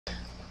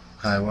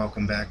Hi,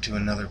 welcome back to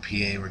another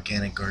PA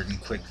Organic Garden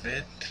Quick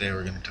Vid. Today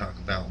we're going to talk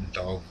about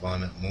dog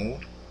vomit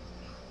mold.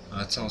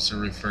 It's also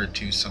referred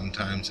to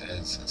sometimes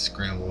as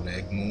scrambled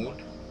egg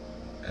mold.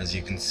 As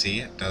you can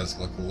see, it does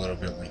look a little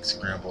bit like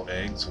scrambled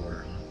eggs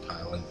or a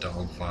pile of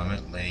dog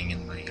vomit laying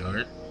in my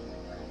yard.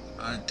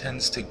 It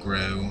tends to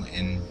grow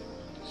in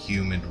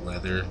humid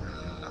weather,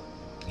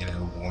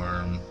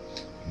 warm,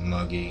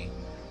 muggy.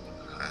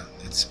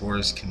 Its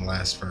spores can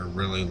last for a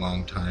really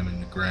long time in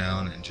the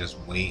ground and just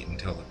wait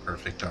until the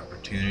perfect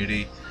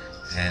opportunity,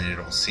 and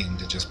it'll seem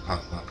to just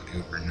pop up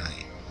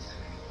overnight.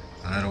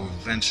 It'll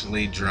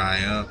eventually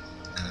dry up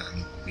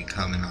and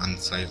become an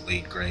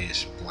unsightly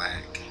grayish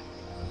black,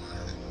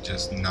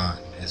 just not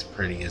as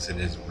pretty as it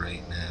is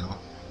right now.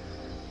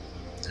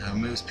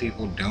 Most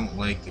people don't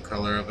like the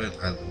color of it.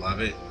 I love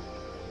it,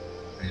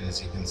 and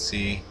as you can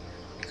see,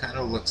 it kind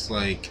of looks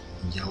like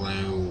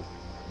yellow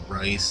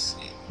rice,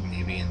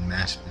 maybe in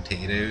mashed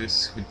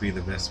potatoes would be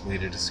the best way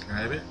to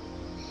describe it.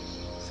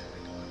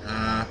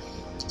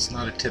 It's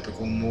not a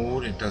typical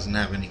mold. It doesn't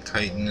have any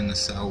chitin in the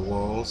cell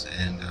walls,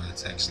 and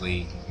it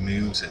actually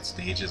moves at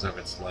stages of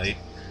its life,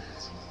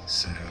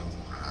 so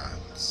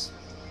it's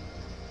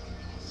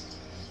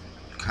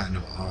kind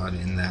of odd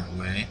in that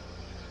way.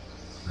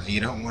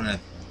 You don't want to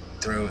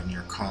throw it in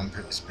your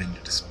compost bin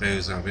to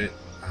dispose of it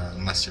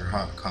unless you're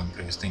hot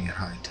composting at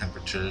high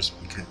temperatures,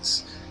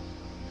 because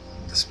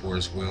the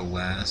spores will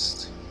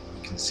last.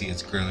 You can see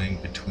it's growing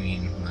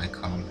between my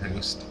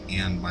compost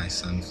and my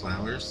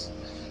sunflowers.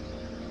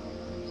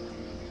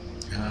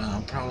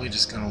 I'm probably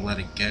just going to let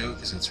it go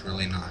because it's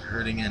really not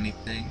hurting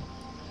anything.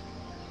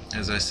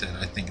 As I said,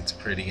 I think it's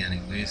pretty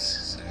anyways,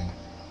 so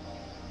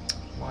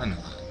why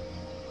not?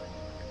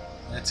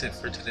 That's it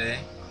for today.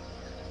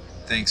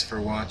 Thanks for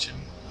watching.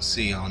 I'll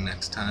see y'all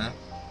next time.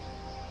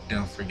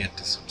 Don't forget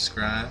to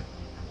subscribe,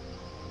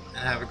 and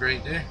have a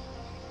great day.